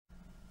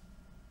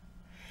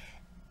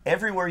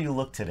Everywhere you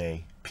look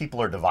today,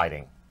 people are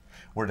dividing.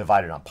 We're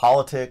divided on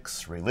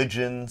politics,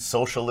 religion,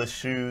 social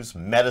issues,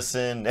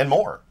 medicine, and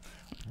more.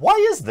 Why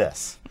is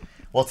this?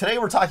 Well, today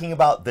we're talking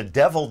about The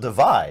Devil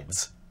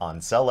Divides on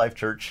Cell Life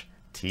Church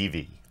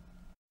TV.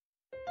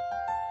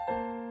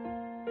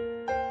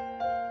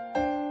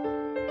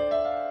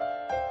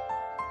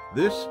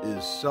 This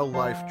is Cell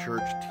Life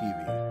Church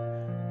TV.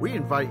 We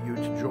invite you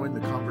to join the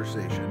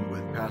conversation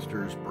with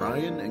Pastors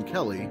Brian and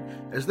Kelly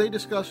as they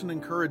discuss an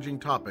encouraging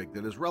topic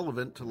that is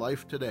relevant to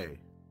life today.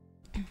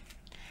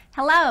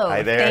 Hello.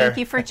 Hi there. Thank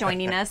you for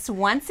joining us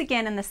once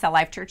again in the Cell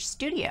Life Church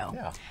studio.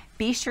 Yeah.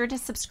 Be sure to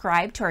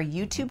subscribe to our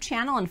YouTube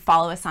channel and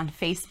follow us on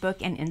Facebook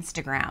and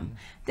Instagram.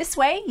 This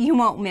way, you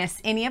won't miss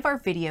any of our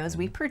videos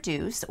we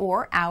produce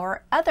or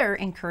our other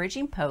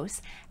encouraging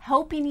posts,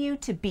 helping you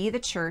to be the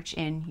church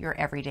in your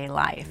everyday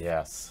life.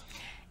 Yes.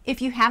 If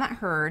you haven't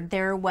heard,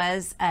 there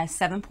was a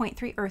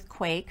 7.3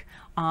 earthquake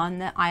on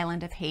the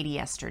island of Haiti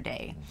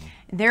yesterday.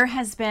 There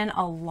has been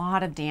a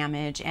lot of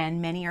damage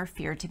and many are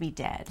feared to be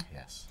dead.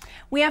 Yes.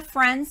 We have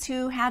friends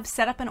who have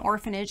set up an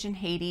orphanage in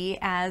Haiti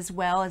as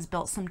well as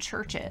built some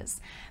churches.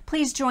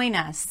 Please join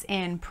us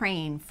in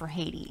praying for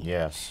Haiti.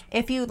 Yes.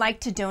 If you'd like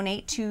to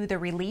donate to the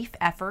relief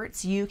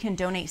efforts, you can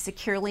donate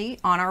securely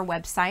on our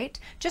website.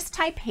 Just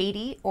type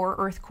Haiti or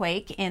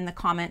earthquake in the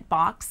comment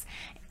box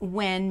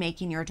when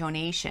making your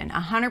donation.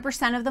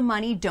 100% of the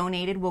money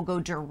donated will go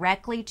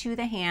directly to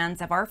the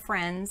hands of our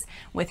friends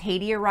with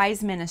Haiti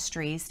Arise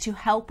Ministries to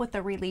help with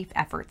the relief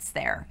efforts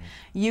there.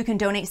 You can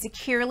donate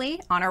securely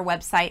on our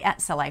website at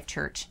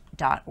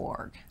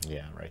celllifechurch.org.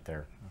 Yeah,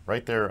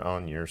 right there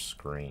on your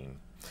screen.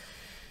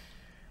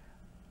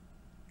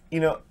 You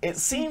know, it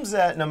seems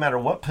that no matter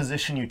what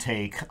position you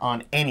take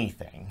on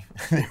anything,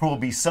 there will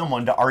be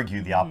someone to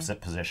argue the opposite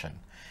position.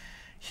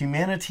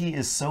 Humanity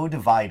is so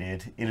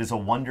divided, it is a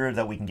wonder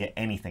that we can get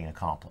anything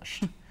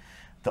accomplished.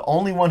 The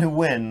only one who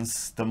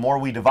wins, the more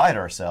we divide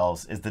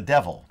ourselves, is the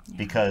devil,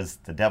 because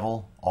the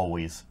devil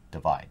always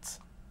divides.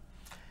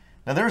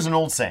 Now, there's an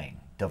old saying,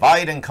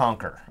 divide and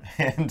conquer.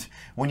 And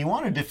when you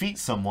want to defeat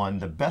someone,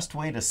 the best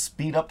way to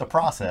speed up the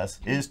process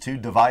is to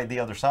divide the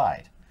other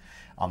side.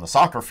 On the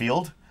soccer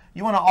field,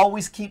 you want to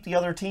always keep the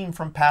other team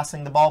from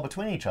passing the ball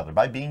between each other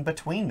by being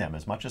between them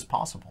as much as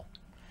possible.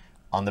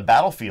 On the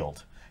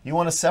battlefield, you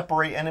want to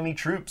separate enemy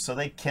troops so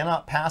they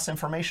cannot pass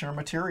information or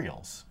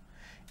materials.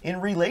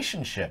 In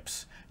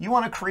relationships, you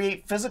want to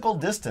create physical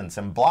distance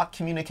and block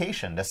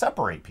communication to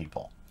separate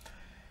people.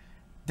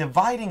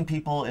 Dividing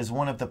people is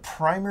one of the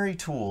primary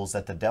tools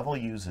that the devil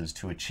uses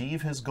to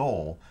achieve his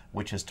goal,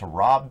 which is to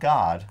rob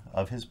God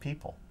of his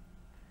people.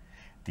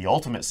 The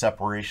ultimate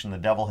separation the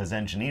devil has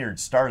engineered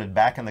started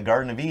back in the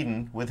Garden of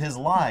Eden with his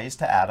lies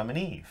to Adam and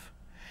Eve.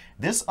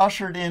 This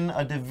ushered in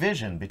a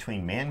division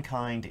between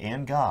mankind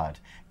and God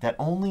that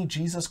only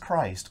Jesus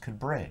Christ could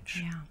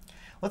bridge. Yeah.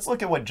 Let's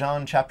look at what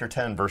John chapter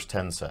 10, verse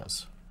 10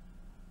 says.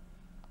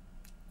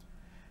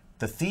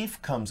 The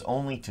thief comes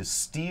only to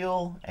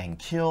steal and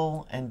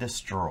kill and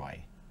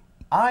destroy.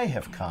 I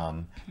have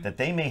come that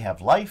they may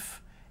have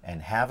life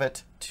and have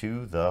it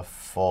to the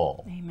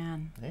full.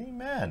 Amen.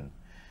 Amen.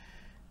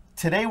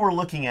 Today we're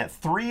looking at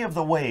 3 of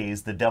the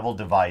ways the devil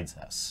divides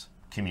us: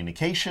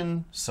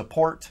 communication,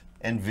 support,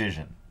 and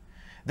vision.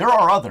 There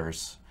are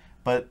others,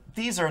 but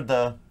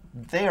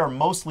they are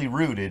mostly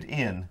rooted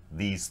in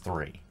these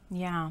 3.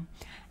 Yeah.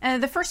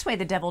 The first way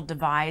the devil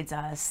divides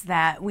us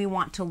that we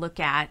want to look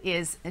at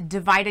is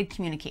divided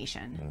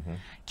communication.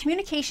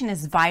 Communication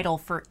is vital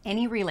for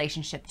any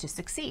relationship to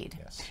succeed.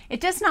 Yes.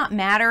 It does not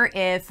matter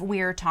if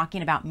we're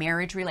talking about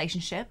marriage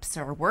relationships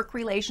or work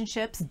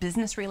relationships,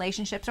 business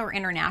relationships, or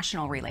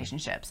international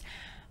relationships.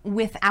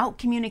 Without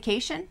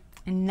communication,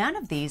 none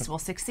of these will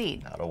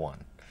succeed. Not a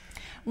one.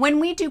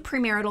 When we do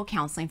premarital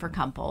counseling for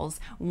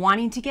couples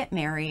wanting to get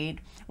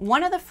married,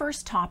 one of the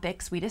first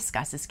topics we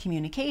discuss is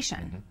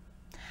communication.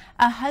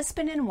 A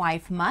husband and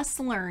wife must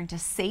learn to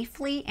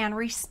safely and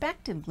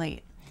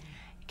respectfully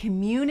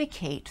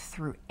communicate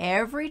through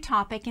every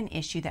topic and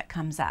issue that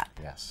comes up.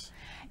 Yes.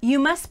 You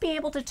must be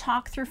able to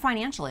talk through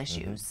financial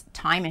issues,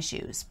 time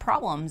issues,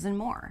 problems, and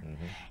more.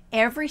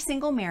 Every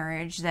single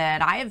marriage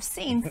that I have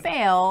seen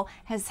fail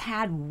has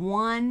had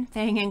one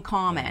thing in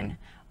common.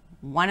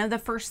 One of the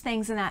first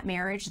things in that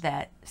marriage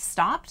that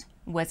stopped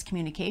was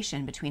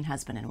communication between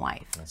husband and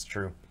wife. That's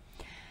true.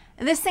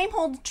 The same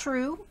holds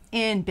true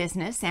in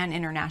business and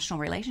international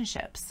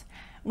relationships.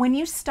 When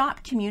you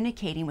stop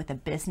communicating with a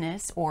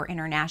business or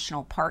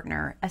international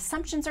partner,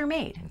 assumptions are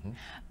made.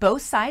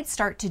 Both sides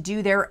start to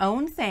do their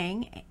own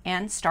thing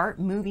and start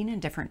moving in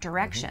different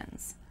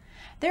directions.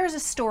 There's a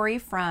story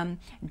from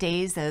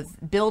days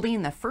of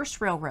building the first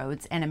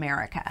railroads in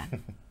America.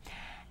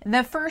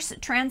 The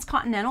first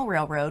transcontinental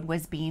railroad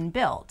was being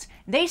built.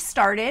 They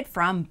started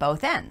from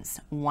both ends,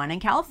 one in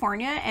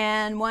California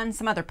and one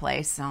some other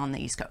place on the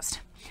East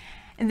Coast.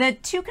 The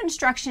 2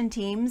 construction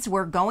teams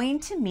were going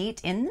to meet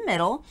in the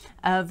middle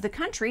of the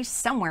country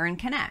somewhere and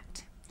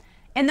connect.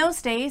 In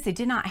those days, they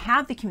did not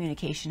have the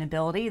communication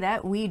ability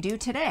that we do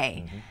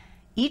today.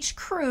 Each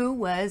crew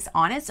was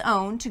on its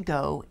own to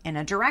go in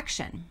a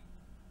direction.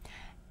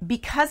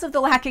 because of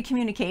the lack of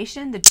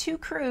communication, the two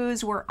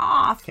crews were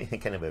off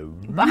kind of a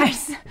by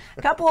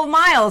a couple of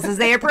miles as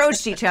they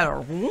approached each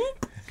other.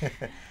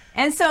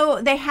 And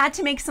so they had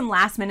to make some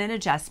last minute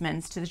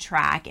adjustments to the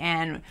track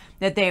and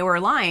that they were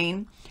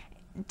lying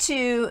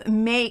to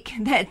make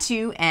that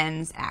two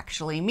ends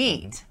actually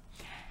meet.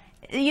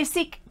 You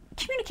see,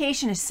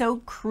 communication is so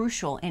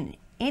crucial in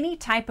any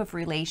type of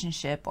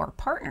relationship or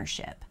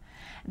partnership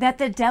that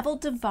the devil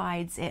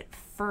divides it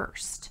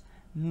first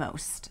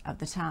most of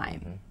the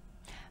time.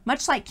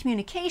 Much like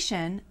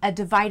communication, a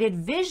divided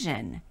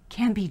vision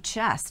can be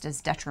just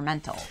as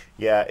detrimental.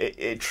 Yeah,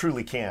 it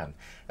truly can.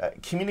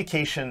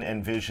 Communication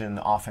and vision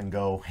often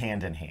go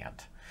hand in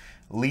hand.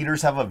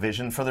 Leaders have a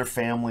vision for their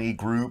family,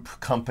 group,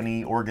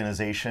 company,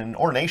 organization,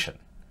 or nation.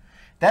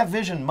 That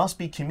vision must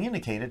be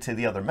communicated to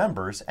the other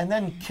members and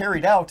then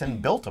carried out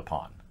and built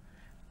upon.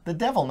 The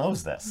devil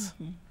knows this.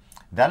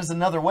 That is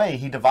another way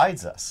he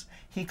divides us.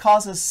 He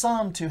causes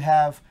some to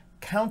have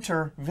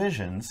counter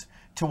visions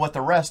to what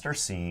the rest are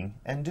seeing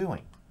and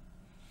doing.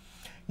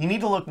 You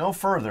need to look no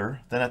further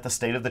than at the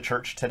state of the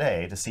church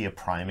today to see a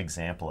prime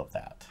example of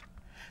that.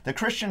 The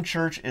Christian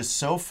church is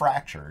so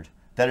fractured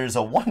that it is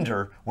a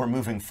wonder we're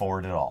moving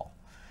forward at all.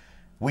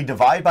 We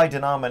divide by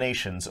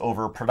denominations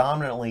over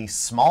predominantly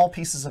small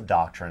pieces of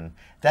doctrine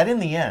that in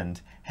the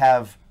end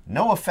have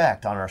no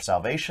effect on our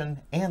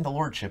salvation and the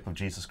lordship of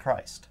Jesus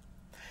Christ.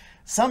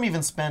 Some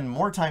even spend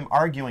more time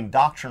arguing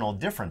doctrinal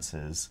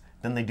differences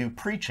than they do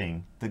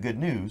preaching the good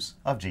news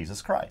of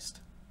Jesus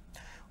Christ.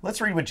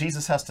 Let's read what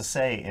Jesus has to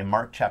say in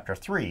Mark chapter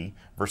 3,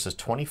 verses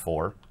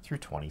 24 through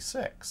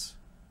 26.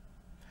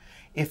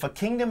 If a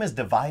kingdom is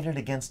divided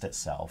against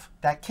itself,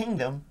 that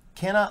kingdom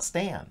cannot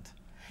stand.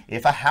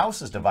 If a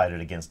house is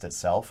divided against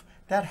itself,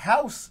 that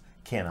house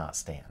cannot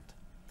stand.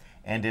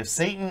 And if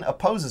Satan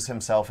opposes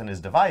himself and is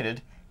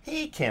divided,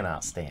 he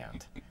cannot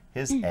stand.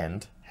 His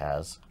end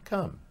has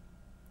come.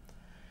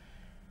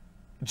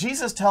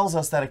 Jesus tells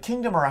us that a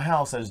kingdom or a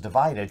house that is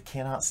divided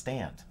cannot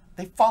stand.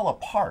 They fall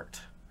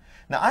apart.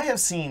 Now, I have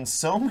seen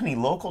so many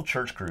local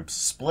church groups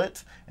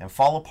split and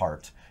fall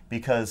apart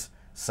because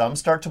some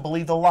start to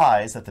believe the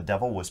lies that the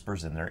devil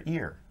whispers in their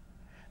ear.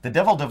 The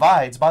devil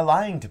divides by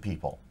lying to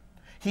people.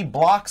 He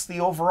blocks the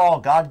overall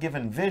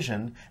God-given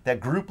vision that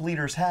group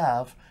leaders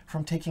have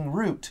from taking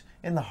root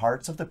in the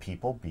hearts of the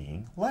people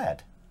being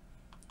led.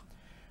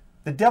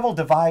 The devil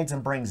divides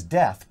and brings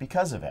death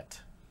because of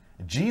it.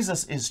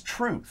 Jesus is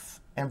truth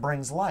and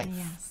brings life.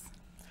 Yes.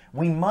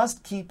 We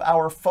must keep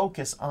our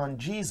focus on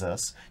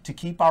Jesus to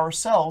keep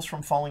ourselves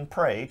from falling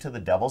prey to the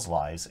devil's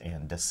lies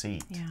and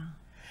deceit. Yeah.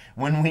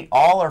 When we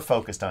all are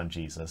focused on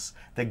Jesus,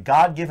 the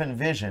God-given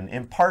vision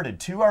imparted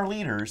to our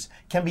leaders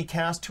can be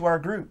cast to our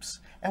groups,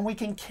 and we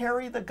can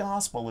carry the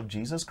gospel of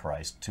Jesus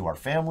Christ to our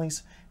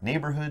families,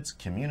 neighborhoods,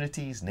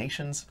 communities,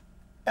 nations,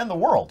 and the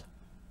world.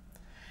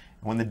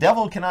 When the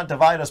devil cannot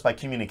divide us by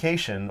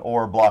communication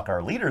or block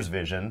our leaders'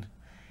 vision,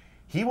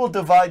 he will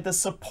divide the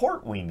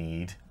support we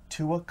need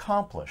to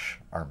accomplish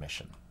our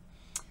mission.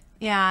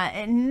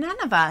 Yeah,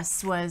 none of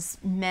us was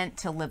meant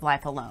to live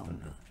life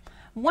alone.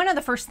 One of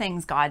the first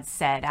things God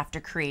said after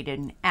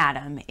creating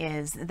Adam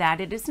is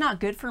that it is not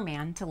good for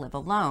man to live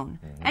alone.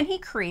 And he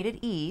created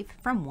Eve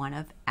from one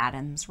of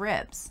Adam's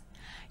ribs.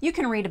 You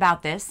can read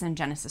about this in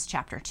Genesis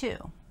chapter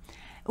 2.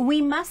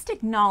 We must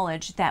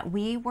acknowledge that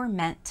we were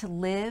meant to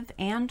live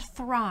and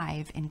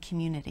thrive in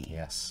community.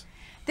 Yes.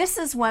 This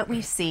is what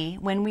we see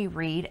when we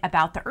read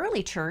about the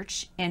early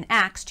church in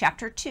Acts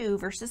chapter 2,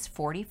 verses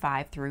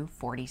 45 through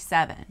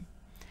 47.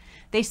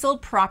 They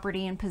sold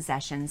property and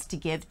possessions to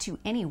give to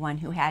anyone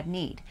who had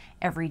need.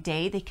 Every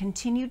day they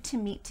continued to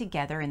meet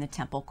together in the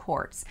temple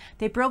courts.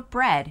 They broke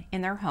bread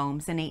in their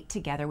homes and ate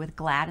together with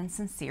glad and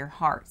sincere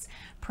hearts,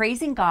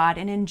 praising God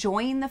and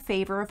enjoying the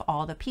favor of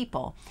all the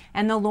people.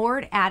 And the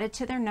Lord added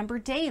to their number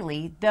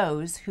daily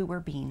those who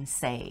were being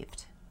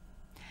saved.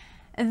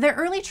 The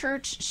early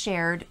church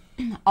shared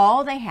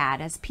all they had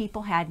as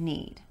people had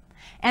need.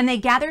 And they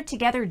gathered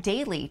together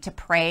daily to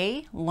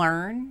pray,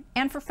 learn,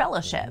 and for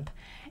fellowship.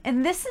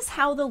 And this is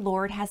how the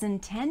Lord has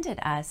intended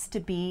us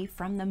to be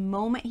from the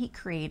moment he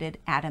created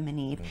Adam and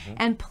Eve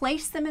and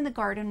placed them in the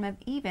Garden of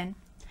Eden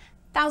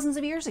thousands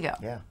of years ago.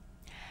 Yeah.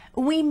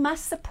 We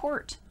must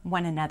support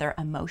one another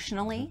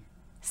emotionally,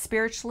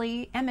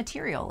 spiritually, and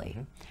materially.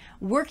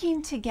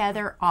 Working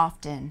together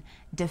often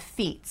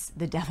defeats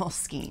the devil's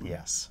scheme.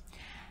 Yes.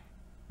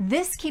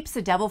 This keeps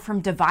the devil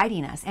from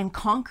dividing us and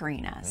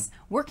conquering us.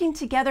 Working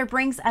together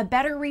brings a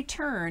better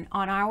return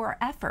on our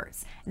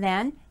efforts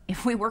than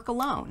if we work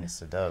alone.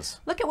 Yes, it does.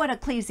 Look at what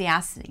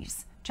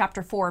Ecclesiastes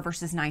chapter 4,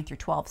 verses 9 through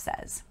 12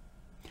 says.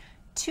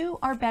 2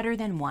 are better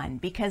than 1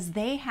 because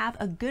they have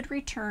a good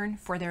return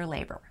for their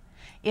labor.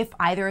 If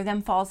either of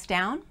them falls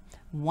down,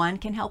 one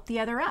can help the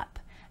other up.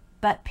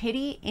 But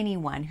pity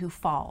anyone who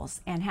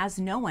falls and has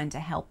no one to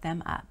help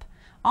them up.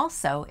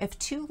 Also, if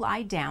 2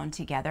 lie down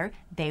together,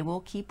 they will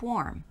keep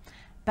warm.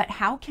 But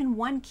how can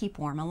one keep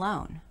warm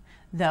alone?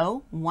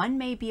 Though one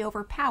may be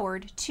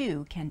overpowered,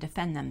 2 can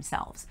defend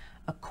themselves.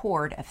 A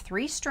cord of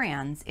 3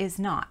 strands is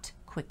not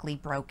quickly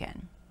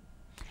broken.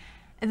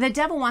 The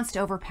devil wants to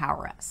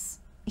overpower us.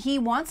 He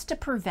wants to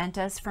prevent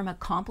us from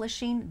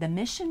accomplishing the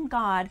mission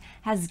God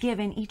has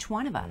given each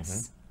one of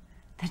us.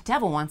 The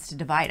devil wants to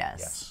divide us.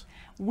 Yes.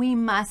 We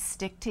must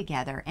stick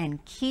together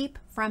and keep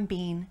from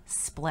being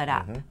split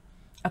up.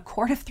 A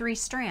cord of 3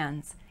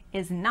 strands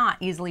is not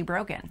easily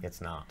broken. It's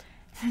not.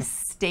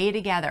 Stay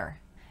together.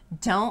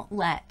 Don't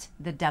let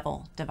the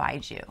devil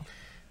divide you.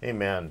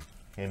 Amen.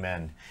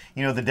 Amen.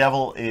 You know, the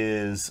devil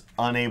is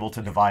unable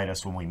to divide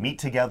us when we meet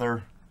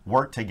together,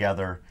 work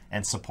together,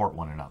 and support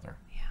one another.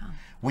 Yeah.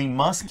 We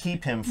must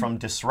keep him from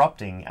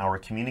disrupting our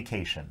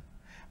communication,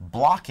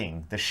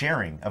 blocking the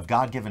sharing of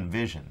God-given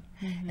vision,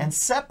 and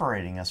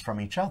separating us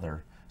from each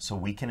other so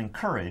we can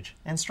encourage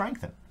and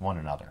strengthen one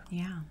another.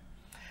 Yeah.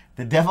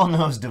 The devil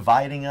knows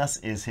dividing us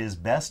is his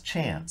best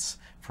chance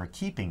for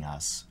keeping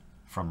us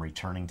from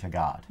returning to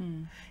God.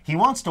 He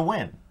wants to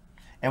win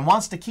and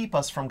wants to keep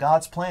us from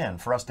God's plan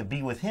for us to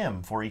be with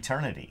him for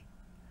eternity.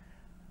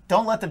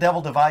 Don't let the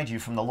devil divide you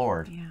from the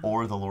Lord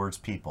or the Lord's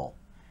people.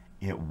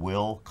 It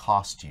will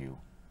cost you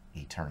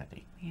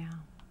eternity. Yeah.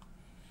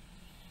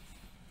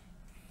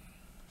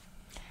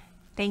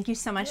 Thank you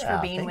so much for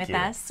Yeah, being thank with you.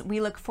 us.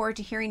 We look forward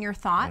to hearing your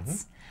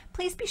thoughts.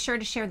 Please be sure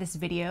to share this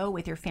video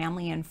with your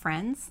family and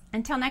friends.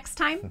 Until next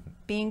time,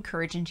 be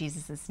encouraged in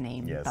Jesus'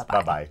 name. Yes,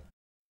 Bye-bye. bye-bye.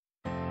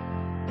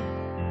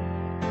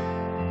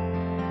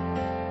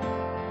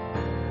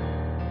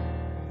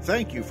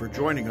 Thank you for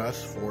joining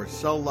us for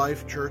Cell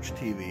Life Church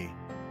TV.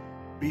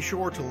 Be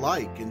sure to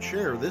like and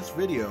share this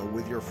video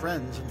with your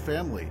friends and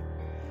family.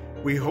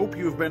 We hope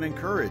you have been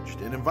encouraged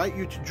and invite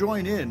you to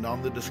join in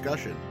on the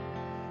discussion.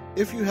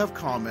 If you have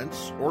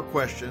comments or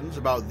questions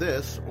about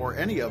this or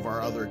any of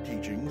our other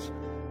teachings,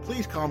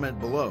 please comment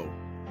below.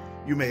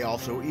 You may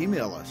also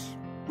email us.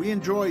 We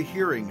enjoy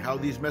hearing how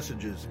these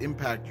messages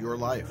impact your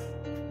life.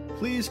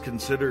 Please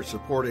consider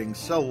supporting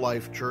Cell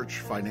Life Church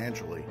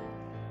financially.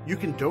 You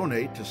can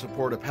donate to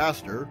support a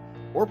pastor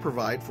or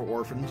provide for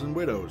orphans and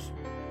widows.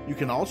 You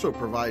can also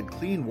provide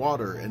clean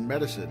water and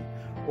medicine,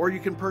 or you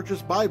can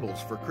purchase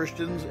Bibles for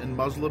Christians in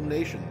Muslim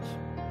nations.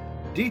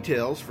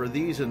 Details for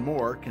these and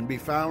more can be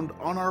found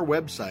on our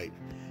website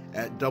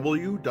at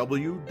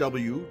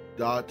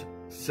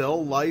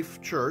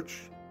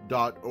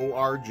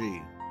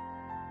www.celllifechurch.org.